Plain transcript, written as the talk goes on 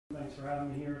Thanks for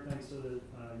having me here. Thanks to the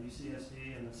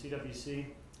UCSD and the CWC. Is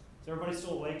everybody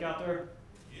still awake out there?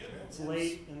 Yeah. It's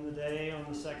late in the day on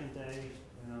the second day.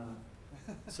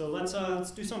 So let's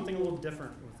do something a little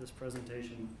different with this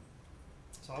presentation.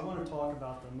 So I want to talk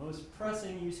about the most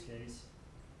pressing use case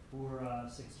for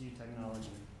 6G technology.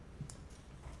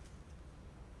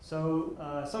 So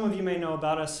some of you may know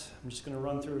about us. I'm just going to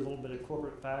run through a little bit of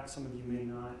corporate facts. Some of you may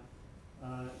not.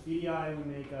 EDI, we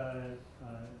make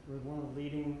we're one of the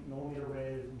leading millimeter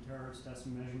wave and terahertz test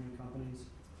and measurement companies.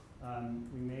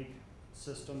 We make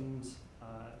systems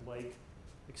like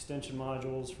extension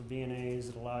modules for VNAs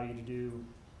that allow you to do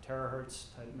terahertz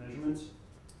type measurements.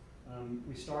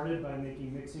 We started by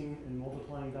making mixing and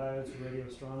multiplying diodes for radio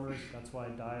astronomers. That's why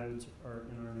diodes are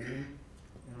in our name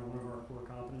and are one of our core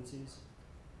competencies.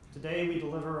 Today we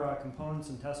deliver components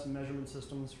and test and measurement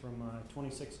systems from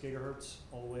 26 gigahertz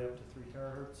all the way up to 3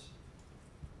 terahertz.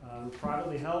 We're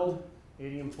privately held,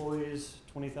 80 employees,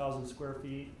 20,000 square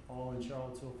feet, all in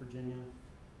Charlottesville, Virginia.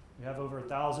 We have over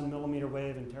 1,000 millimeter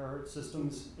wave and terahertz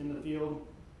systems in the field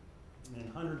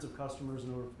and hundreds of customers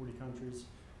in over 40 countries.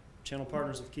 Channel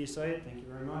partners of Keysight, thank you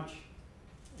very much.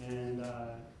 And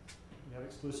we have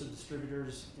exclusive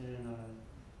distributors in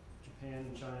Japan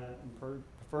and China and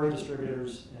preferred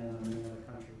distributors in many other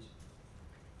countries.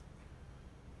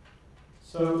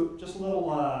 So just a little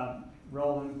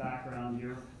relevant background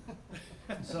here.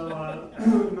 So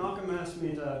Malcolm asked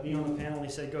me to be on the panel. He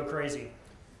said, go crazy.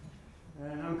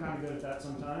 And I'm kind of good at that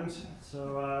sometimes.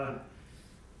 So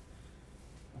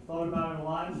I thought about it a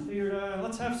lot and figured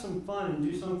let's have some fun and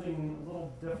do something a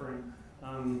little different.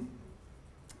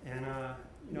 You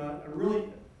know, I really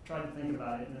tried to think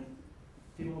about it. And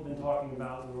people have been talking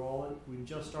about we've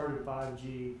just started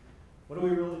 5G. What do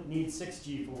we really need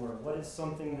 6G for? What is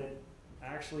something that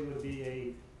actually would be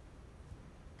a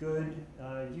good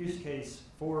use case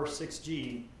for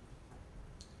 6G?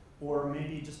 Or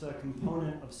maybe just a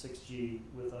component of 6G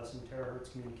with some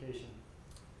terahertz communication.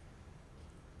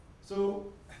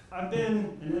 So I've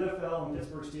been an NFL and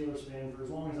Pittsburgh Steelers fan for as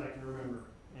long as I can remember,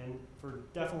 and for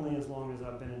definitely as long as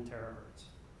I've been in terahertz.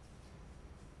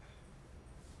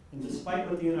 And despite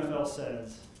what the NFL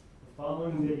says, the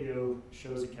following video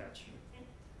shows a catch.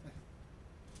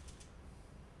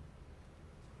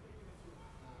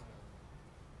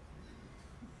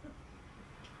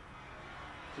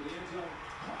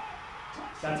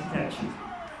 That's a catch.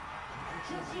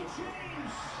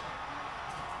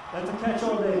 That's a catch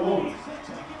all day long.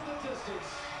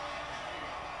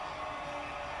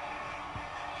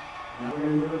 Now we're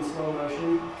going to do it in slow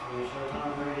motion. We're going to show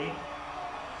Tom Brady.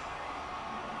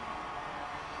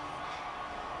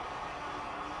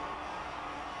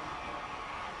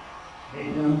 Hey,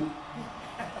 Jim.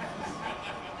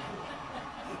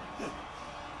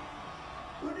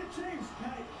 Look at James.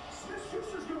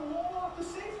 Smith-Schuster's going to wall off the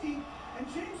safety, and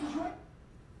James is right.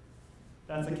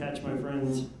 That's a catch, my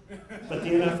friends. But the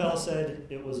NFL said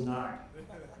it was not.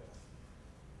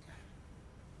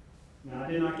 Now, I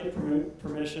did not get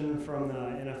permission from the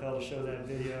NFL to show that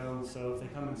video, so if they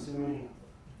come and sue me,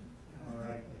 all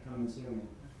right, they come and sue me.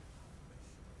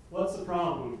 What's the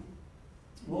problem?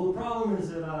 Well, the problem is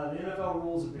that the NFL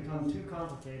rules have become too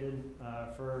complicated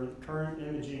for current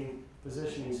imaging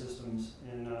positioning systems,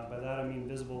 and by that I mean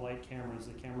visible light cameras,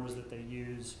 the cameras that they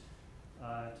use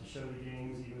to show the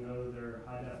games, even though they're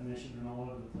high definition and all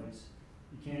over the place.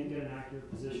 You can't get an accurate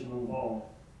position on the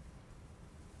ball.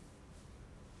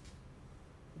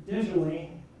 Additionally,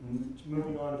 and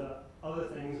moving on to other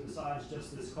things besides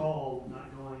just this call not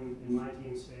going in my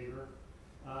team's favor,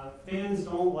 fans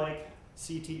don't like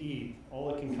CTE,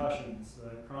 all the concussions,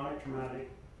 the chronic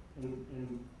traumatic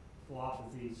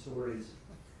encephalopathy stories.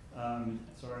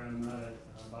 Sorry, I'm not a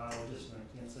biologist and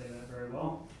I can't say that very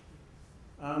well.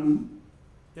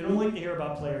 They don't like to hear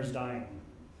about players dying.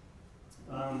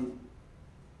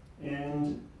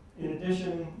 And in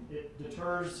addition, it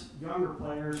deters younger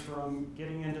players from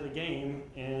getting into the game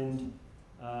and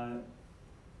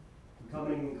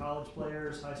becoming college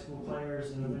players, high school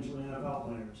players, and eventually NFL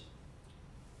players.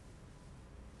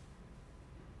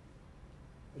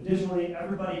 Additionally,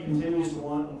 everybody continues to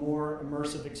want a more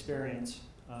immersive experience,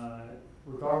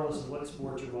 regardless of what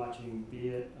sport you're watching, be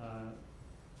it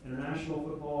international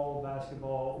football,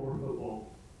 basketball, or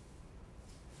football.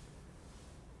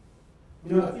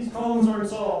 You know, if these problems aren't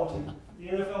solved, the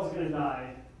NFL is going to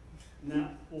die, and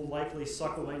that will likely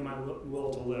suck away my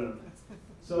will to live.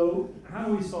 So how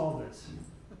do we solve this?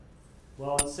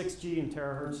 Well, it's 6G and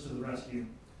terahertz to the rescue.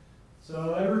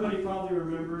 So everybody probably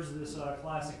remembers this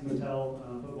classic Mattel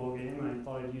football game. I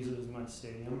thought I'd use it as my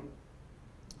stadium.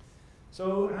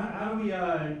 So how do we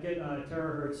get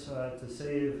terahertz to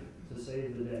save to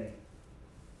save the day?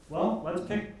 Well, let's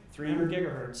pick 300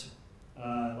 gigahertz.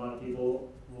 A lot of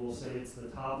people will say it's the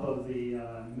top of the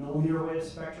millimeter wave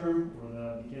spectrum, or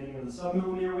the beginning of the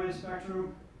sub-millimeter wave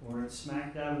spectrum, or it's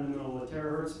smack dab in the middle of the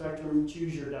terahertz spectrum.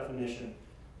 Choose your definition.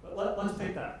 But let's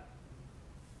pick that.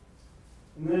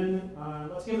 And then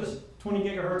let's give us 20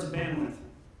 gigahertz of bandwidth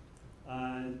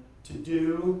to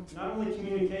do not only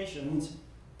communications,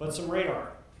 but some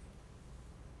radar.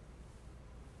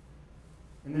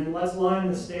 And then let's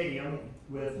line the stadium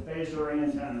with phased array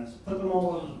antennas. Put them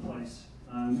all over the place.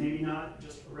 Maybe not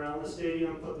just around the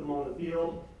stadium, put them on the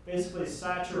field. Basically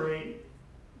saturate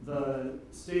the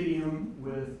stadium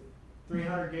with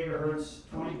 300 gigahertz,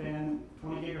 20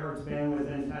 gigahertz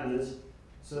bandwidth antennas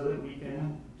so that we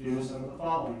can do some of the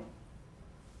following.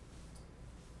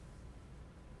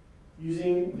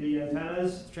 Using the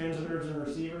antennas, transmitters, and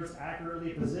receivers,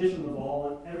 accurately position the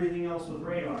ball and everything else with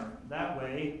radar. That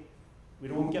way, we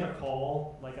don't get a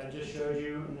call like I just showed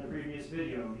you in the previous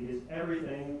video, because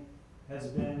everything has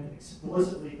been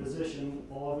explicitly positioned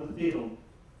all over the field.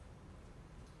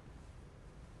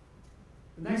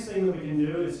 The next thing that we can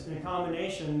do is, in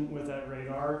combination with that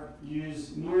radar,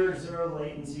 use near zero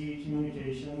latency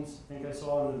communications. I think I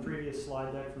saw in the previous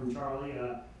slide deck from Charlie,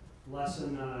 less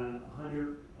than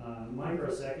 100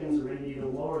 microseconds, or maybe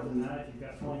even lower than that if you've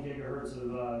got 20 gigahertz of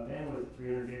bandwidth at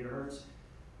 300 gigahertz.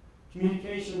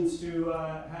 Communications to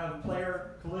have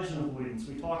player collision avoidance.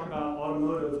 We talk about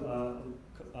automotive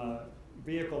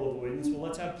vehicle avoidance. Well,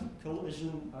 let's have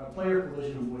player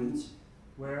collision avoidance,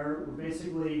 where we're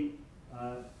basically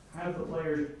have the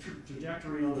player's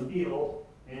trajectory on the field,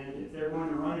 and if they're going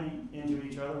to run into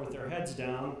each other with their heads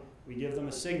down, we give them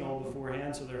a signal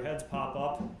beforehand so their heads pop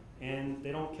up and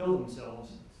they don't kill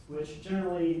themselves, which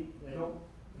generally you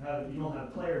don't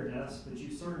have player deaths, but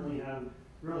you certainly have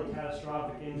really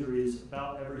catastrophic injuries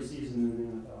about every season in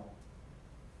the NFL.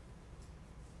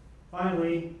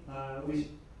 Finally,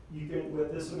 you can,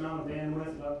 with this amount of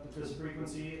bandwidth up to this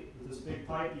frequency, with this big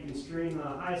pipe, you can stream the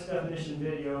highest definition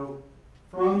video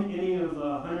from any of the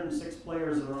 106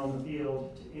 players that are on the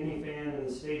field to any fan in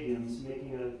the stadiums,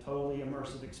 making it a totally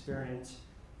immersive experience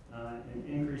and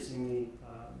increasing the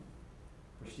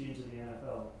prestige of the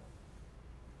NFL.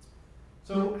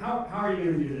 So how are you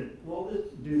going to do this? Well,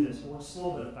 it's a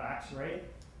little bit of facts, right?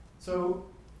 So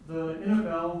the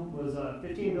NFL was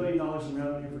 $15 billion in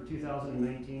revenue for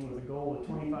 2019 with a goal of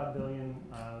 $25 billion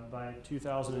by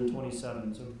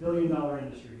 2027. So $1 billion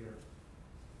industry here.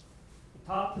 The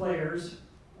top players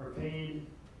are paid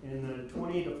in the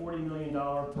 $20 to $40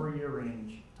 million per year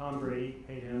range. Tom Brady,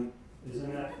 paid him, is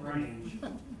in that range.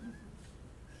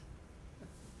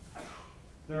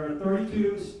 There are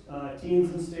 32 teams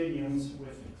and stadiums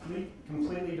with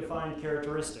completely defined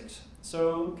characteristics.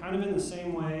 So kind of in the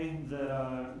same way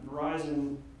that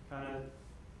Verizon kind of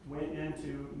went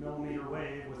into millimeter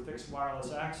wave with fixed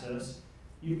wireless access,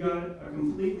 you've got a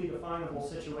completely definable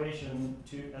situation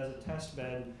as a test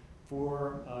bed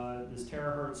for this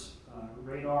terahertz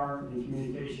radar and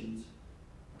communications.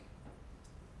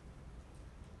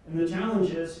 And the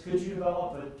challenge is, could you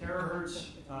develop a terahertz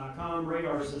common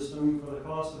radar system for the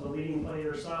cost of a leading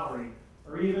player's salary,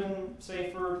 or even,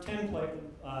 say, for 10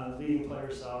 leading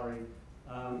player's salary?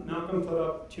 Malcolm put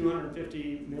up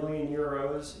 250 million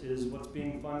euros is what's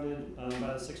being funded by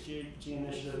the 6G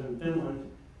initiative in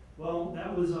Finland. Well,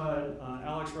 that was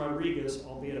Alex Rodriguez,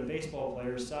 albeit a baseball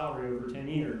player's salary over 10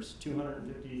 years,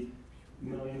 $250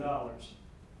 million.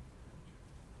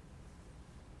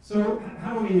 So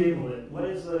how do we enable it? What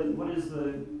is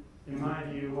the, in my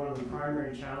view, one of the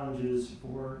primary challenges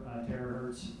for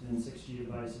terahertz and 6G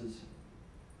devices?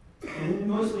 And it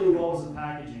mostly involves the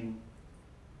packaging.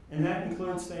 And that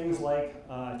includes things like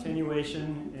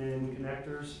attenuation in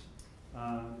connectors,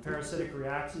 parasitic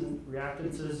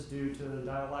reactances due to the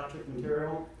dielectric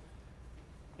material,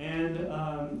 and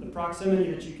the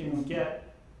proximity that you can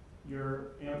get your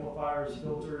amplifiers,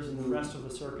 filters, and the rest of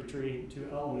the circuitry to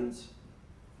elements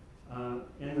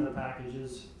in the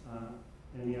packages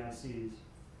and the ICs.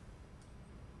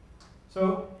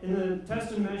 So in the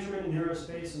test and measurement in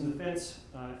aerospace and defense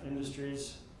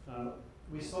industries,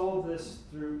 we solve this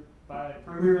by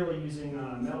primarily using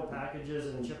metal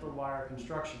packages and chipper wire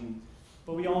construction.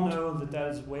 But we all know that that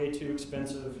is way too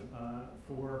expensive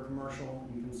for commercial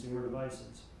and consumer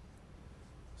devices.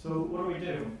 So what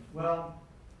do? Well,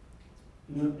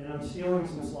 and I'm stealing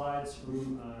some slides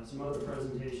from some other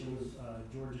presentations,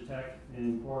 Georgia Tech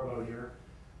and Corvo here.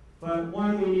 But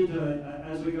one, we need to,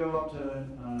 as we go up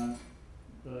to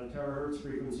the terahertz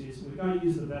frequencies, we've got to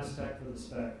use the best tech for the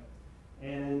spec.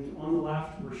 And on the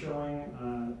left, we're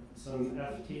showing some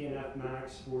FT and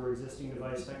FMAX for existing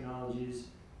device technologies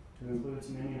to include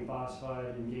some indium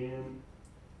phosphide and gallium.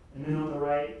 And then on the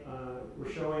right, we're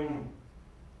showing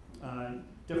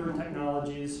different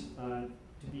technologies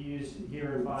to be used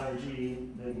here in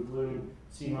 5G that include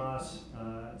CMOS,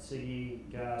 SiGe,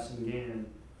 GaAs, and GaN.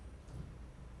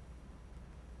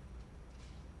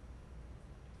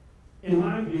 In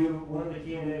my view, one of the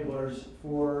key enablers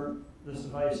for this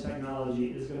device technology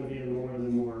is going to be the more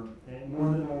than more. And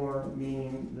more than more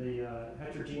meaning the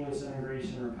heterogeneous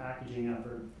integration or packaging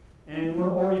effort. And we're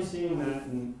already seeing that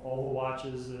in all the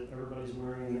watches that everybody's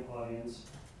wearing in the audience.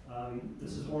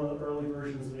 This is one of the early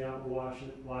versions of the Apple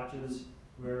watches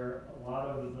where a lot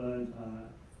of the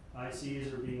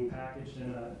ICs are being packaged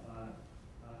in a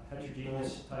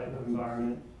heterogeneous type of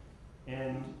environment.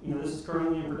 And this is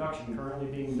currently in production, currently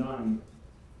being done.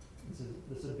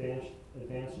 This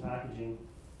advanced packaging.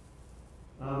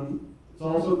 It's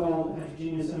also called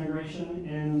heterogeneous integration,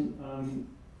 and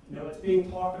it's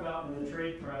being talked about in the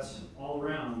trade press all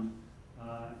around.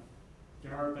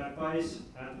 Gerhard at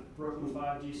the Brooklyn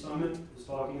 5G Summit was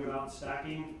talking about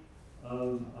stacking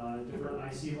of different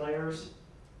IC layers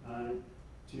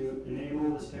to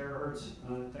enable this terahertz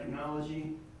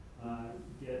technology,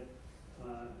 get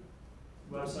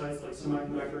websites like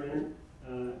Semiconductor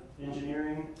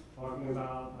Engineering talking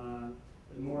about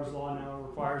that Moore's Law now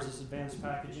requires this advanced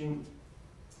packaging.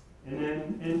 And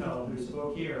then Intel, who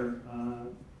spoke here,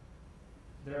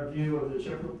 their view of the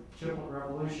chiplet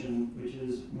revolution, which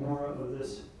is more of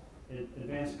this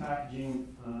advanced packaging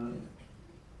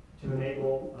to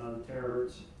enable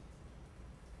terahertz.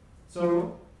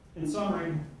 So, in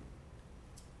summary,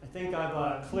 I think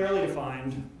I've clearly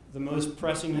defined the most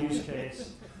pressing use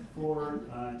case for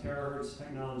terahertz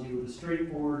technology with a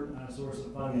straightforward source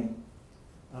of funding.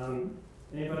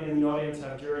 Anybody in the audience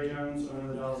have Jerry Jones, owner of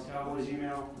the Dallas Cowboys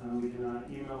email? We can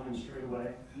email him straight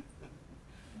away.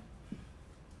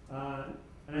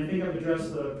 And I think I've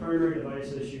addressed the primary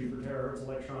device issue for terahertz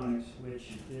electronics,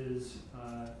 which is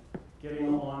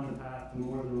getting on the path to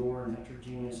more than more and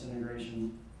heterogeneous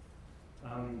integration.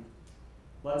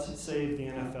 Let's save the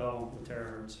NFL with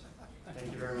terahertz.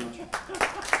 Thank you very much.